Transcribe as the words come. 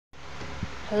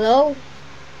Hello?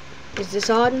 Is this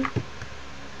on?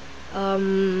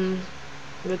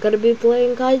 We're gonna be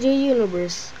playing Kaiju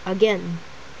Universe again.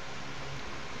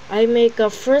 I make a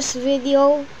first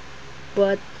video,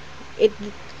 but it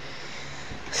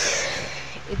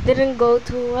didn't go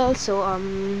too well, so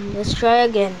let's try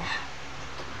again.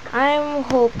 I'm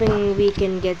hoping we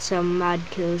can get some mad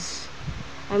kills.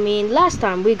 I mean, last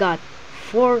time we got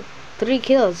 3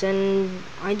 kills, and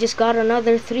I just got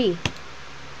another 3.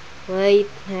 Wait,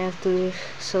 I have to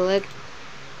select.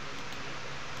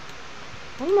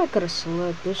 What am I gonna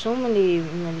select? There's so many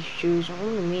shoes. I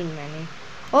only mean many.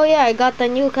 Oh yeah, I got the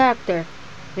new character,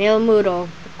 Male Mudo.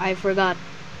 I forgot.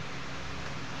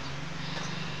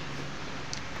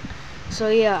 So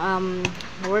yeah,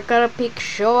 we're gonna pick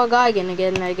Showa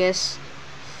again, I guess.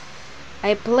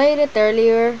 I played it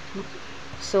earlier,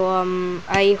 so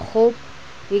I hope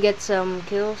we get some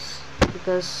kills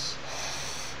because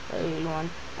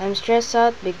I'm stressed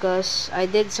out because I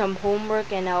did some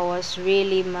homework and I was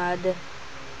really mad.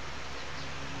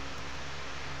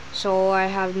 So I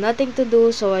have nothing to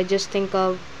do, so I just think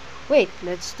of, wait,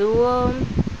 let's do a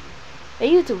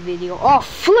YouTube video. Oh,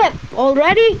 flip!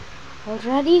 Already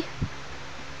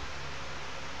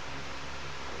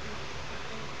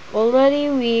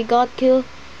we got killed,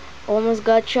 almost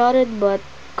got shotted, but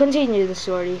continue the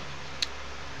story.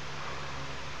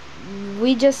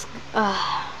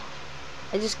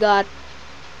 I just got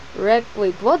wrecked.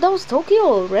 Wait, what? That was Tokyo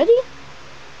already?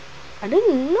 I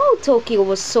didn't know Tokyo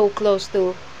was so close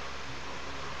to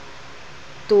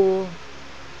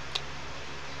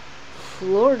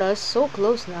Florida. So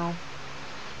close now.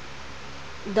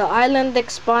 The island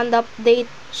expand update,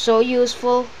 so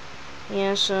useful.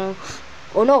 Yeah, so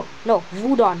oh no,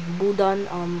 Budan.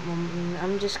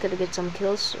 I'm just gonna get some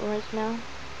kills right now.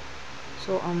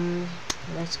 So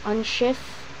let's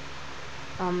unshift.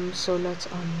 So let's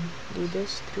do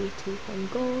this. 3, 2, 1,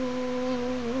 go.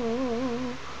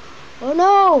 Oh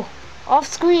no! Off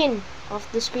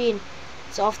the screen.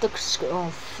 It's off the screen.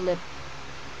 Oh, flip.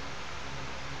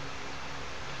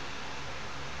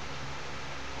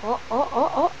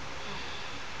 Oh.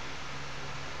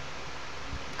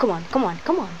 Come on.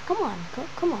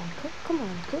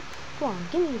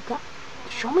 Give me your gun.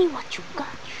 Show me what you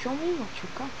got. Show me what you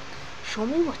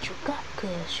got,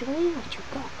 cuz. Show me what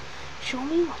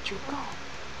you got.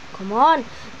 Come on.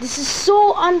 This is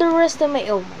so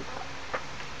underestimated. Oh my god.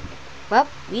 Well,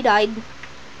 we died.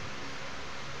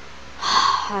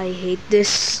 I hate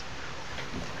this.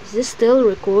 Is this still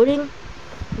recording?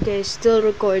 Okay, still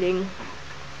recording.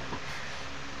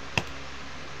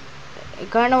 I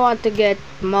kinda want to get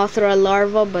Mothra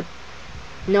larva, but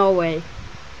no way.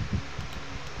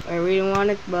 I really want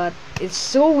it, but it's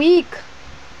so weak.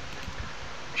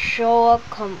 Show up,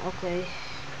 come, okay.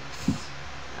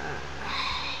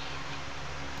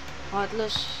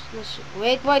 Let's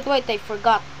wait, I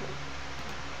forgot.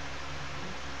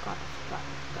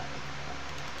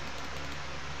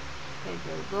 Okay,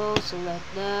 there we go,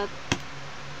 select that.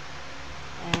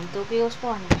 And Tokyo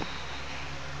spawn.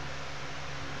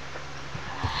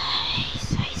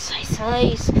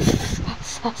 Size.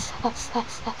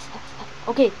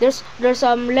 Okay, there's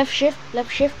left shift.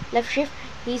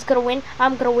 He's gonna win.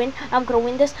 I'm gonna win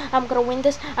this. I'm gonna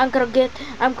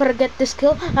get this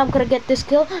kill. 3,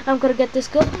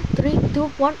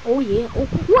 2, 1. Oh yeah. Oh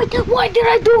wait, why did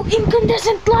I do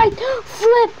incandescent light?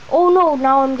 Flip. Oh no,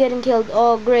 now I'm getting killed.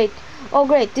 Oh great.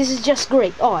 This is just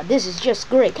great. No.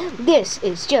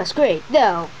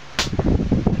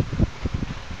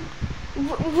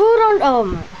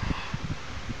 Voodoo,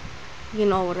 you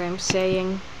know what I'm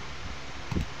saying.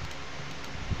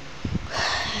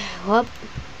 What?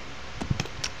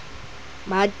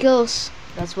 Mad kills.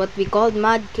 That's what we called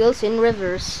mad kills in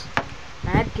reverse.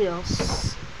 Mad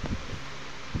kills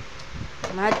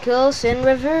in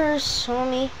reverse,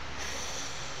 homie.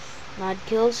 Mad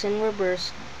kills in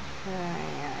reverse.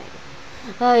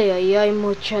 Ay,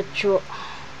 muchacho.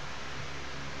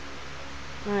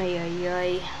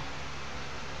 Ay.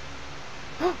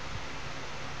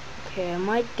 Okay, I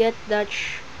might get that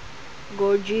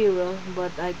Gojira,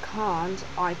 but I can't.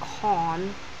 I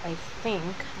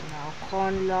think. No,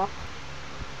 con lock.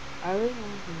 I really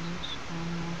want this.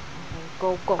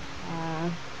 Okay, go.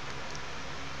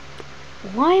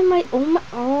 Why am I?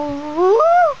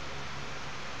 Oh.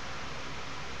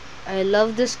 I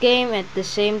love this game. At the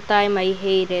same time, I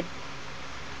hate it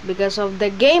because of the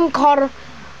game car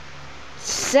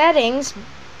settings.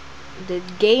 The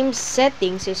game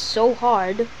settings is so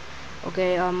hard.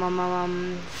 Okay,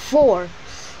 4.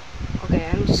 Okay,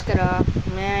 I'm just gonna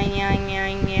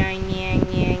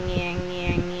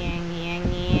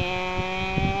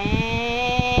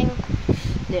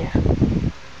There.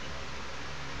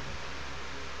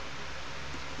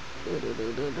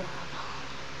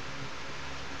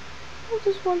 I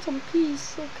just want some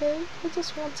peace, okay? I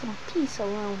just want some peace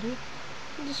around here.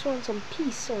 I just want some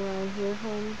peace around here,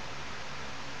 home.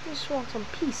 I just want some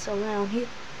peace around here.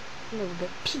 A little bit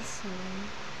peace around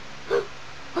here.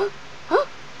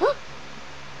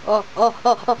 Oh.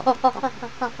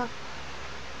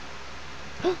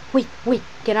 Wait,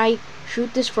 can I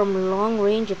shoot this from long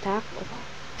range attack?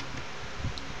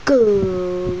 Go.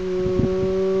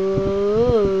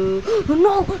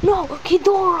 No,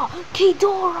 Ghidorah.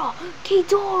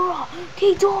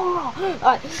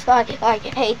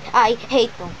 I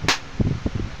hate them.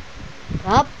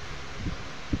 Up.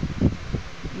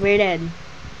 We're dead.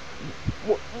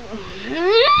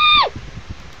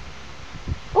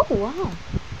 Oh wow.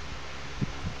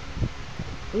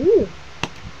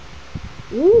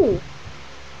 Ooh,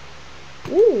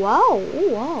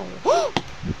 wow.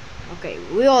 Okay,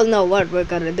 we all know what we're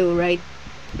gonna do, right?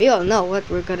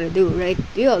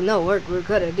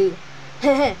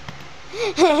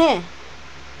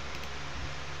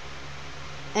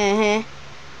 Uh-huh.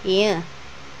 Yeah.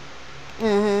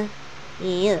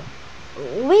 Yeah.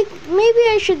 Wait, maybe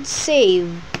I should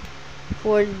save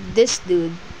for this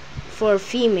dude, for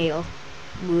female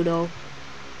Budo.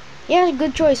 Yeah,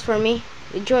 good choice for me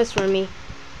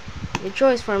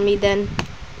then.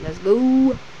 Let's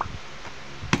go.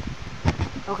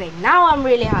 Okay, now I'm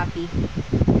really happy.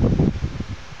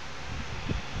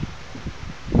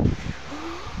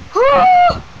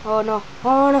 Oh no.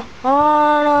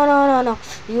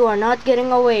 You are not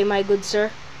getting away, my good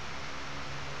sir.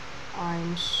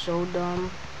 I'm so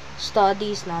dumb.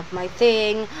 Study's not my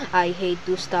thing. I hate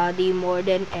to study more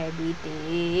than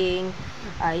everything.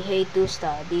 I hate to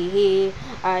study.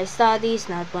 Study's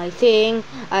not my thing.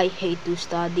 I hate to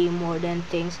study more than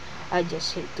things. I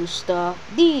just hate to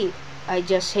study. I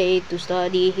just hate to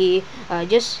study. I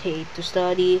just hate to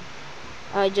study.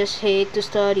 I just hate to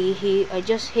study. I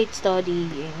just hate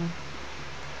studying.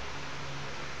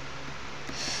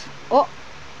 Oh,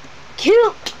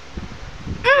 kill!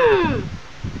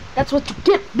 That's what you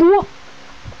get, boy.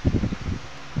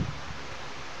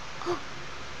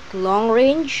 Long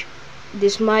range.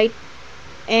 This might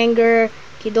anger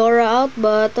Ghidorah out,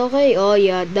 but okay. Oh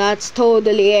yeah, that's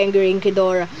totally angering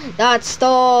Ghidorah. That's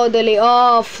totally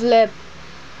flip.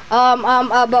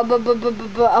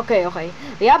 Okay.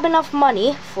 We have enough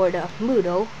money for the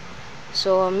Budo,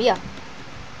 so yeah.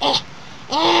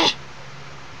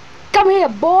 Come here,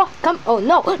 boy. Come. Oh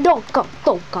no, don't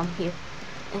come here.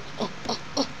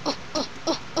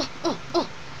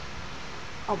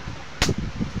 Oh.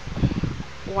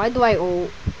 Why do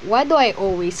I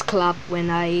always clap when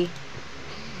I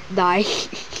die?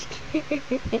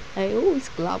 I always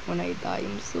clap when I die.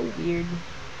 I'm so weird.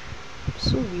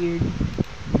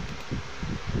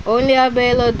 Only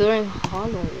available during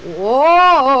Hollow.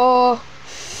 Whoa!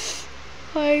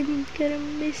 I'm gonna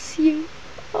miss you.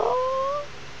 Oh,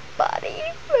 buddy.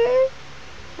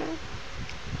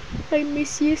 I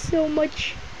miss you so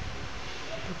much.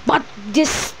 But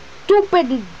this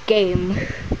stupid game.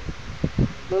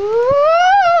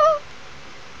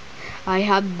 I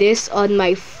have this on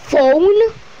my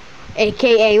phone,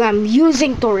 aka I'm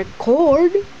using to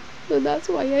record, so that's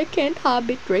why I can't have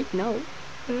it right now.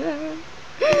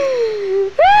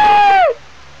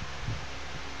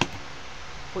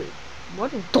 Wait,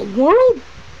 what in the world?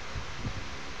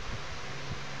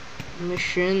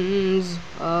 Missions,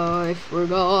 I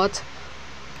forgot.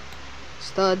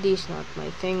 Study's not my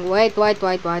thing. Wait.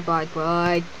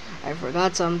 I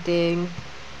forgot something.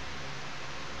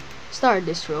 Start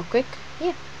this real quick.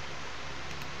 Yeah.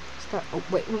 Start. Oh,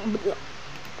 wait.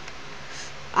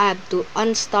 I have to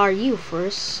unstar you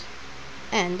first.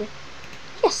 And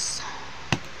yes.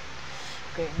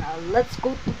 Okay, now let's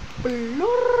go to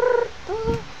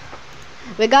Florida.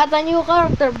 We got a new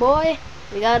character, boy.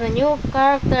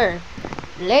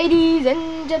 Ladies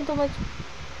and gentlemen.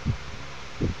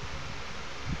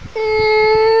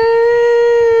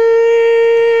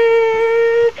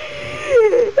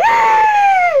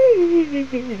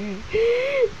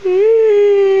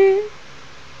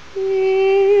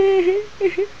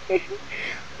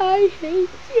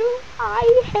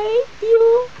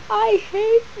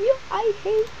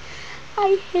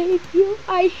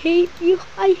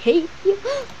 I hate you.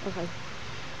 Okay.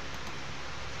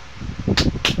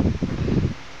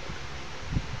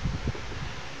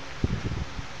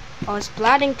 I was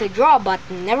planning to draw, but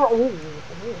never.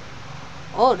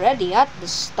 Already at the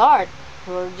start.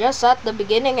 We're just at the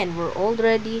beginning, and we're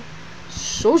already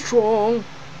so strong.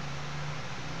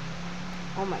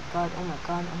 Oh my god.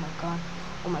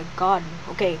 Oh my god.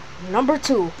 Okay, number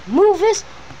 2. Move is.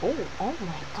 Oh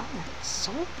my god.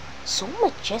 So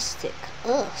majestic.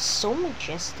 So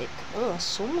majestic.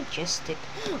 So majestic.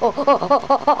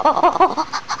 Oh.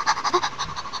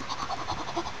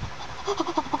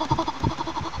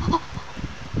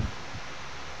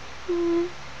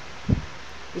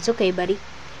 It's okay, buddy.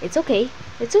 It's okay.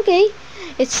 It's okay.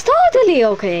 It's totally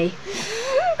okay.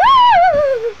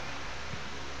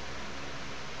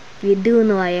 You do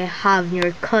know I have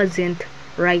your cousin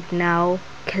right now,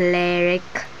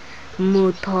 Cleric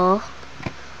Muto.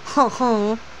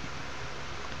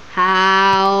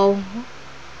 How?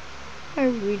 I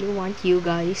really want you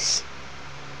guys.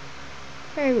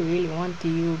 I really want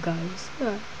you guys.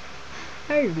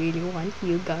 I really want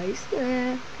you guys.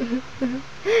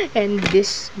 And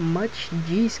this much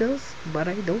Jesus, but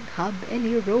I don't have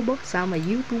any Robux. I'm a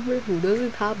YouTuber who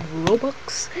doesn't have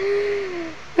Robux.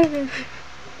 I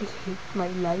hate my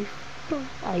life.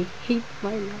 I hate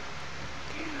my life.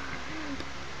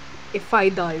 If I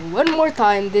die one more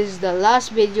time, this is the last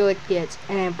video it gets,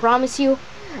 and I promise you,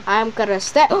 I'm gonna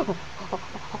stay.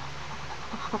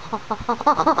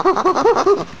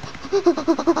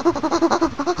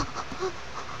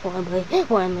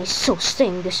 Why am I so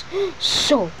saying this?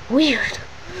 So weird.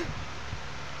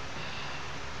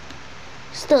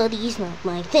 Study's not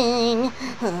my thing.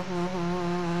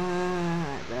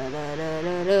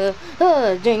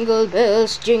 Jingle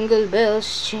bells, jingle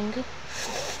bells, jingle.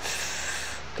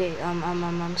 Okay,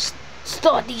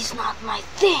 study's not my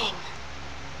thing.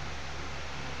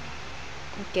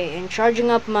 Okay, and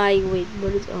charging up my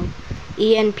what is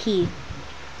ENP.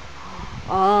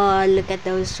 Oh, look at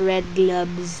those red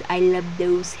gloves. I love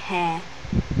those hair.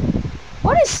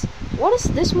 What is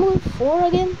this move for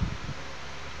again?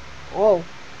 Oh,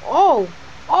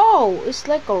 it's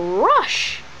like a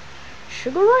rush.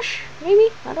 Sugar rush,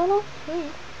 maybe? I don't know.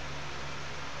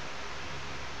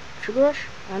 Sugar rush?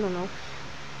 I don't know.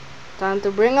 Time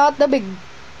to bring out the big.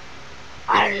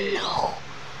 I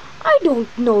don't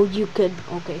know you could.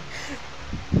 Okay.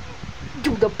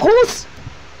 Do the pose.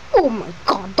 Oh my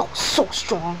god, that was so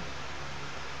strong.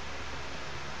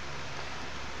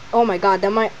 Oh my god,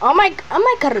 am I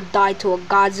gonna die to a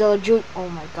Godzilla Jr.? Oh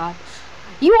my god.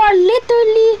 You are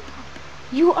literally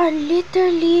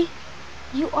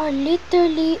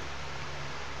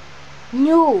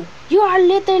new. You are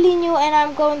literally new, and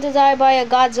I'm going to die by a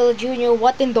Godzilla Jr.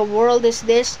 What in the world is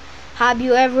this? Have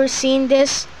you ever seen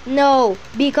this? No,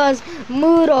 because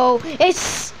Muto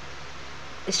is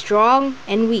strong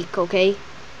and weak, okay?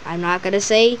 I'm not gonna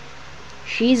say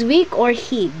she's weak or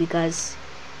he, because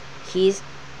she's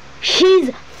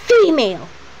female.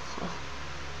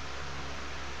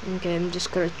 Okay, I'm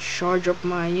just gonna charge up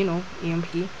my,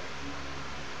 EMP.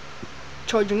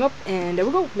 Charging up, and there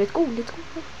we go. Let's go.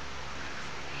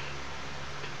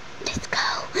 Let's go.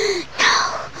 No,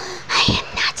 I am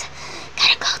not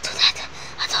gonna go to that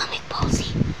atomic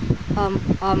posy.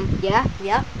 Yeah.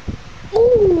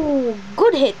 Ooh,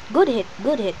 good hit.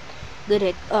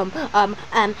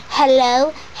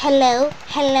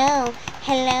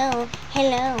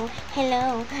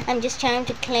 Hello. I'm just trying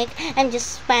to click. I'm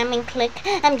just spamming click.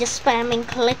 I'm spamming.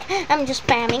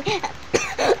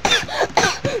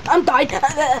 I'm died.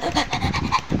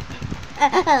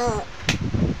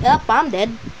 Yep, I'm dead.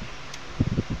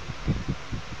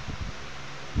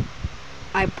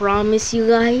 I promise you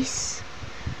guys,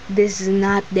 this is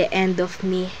not the end of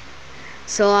me.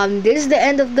 So this is the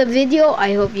end of the video.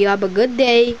 I hope you have a good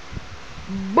day.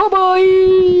 Bye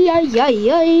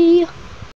bye.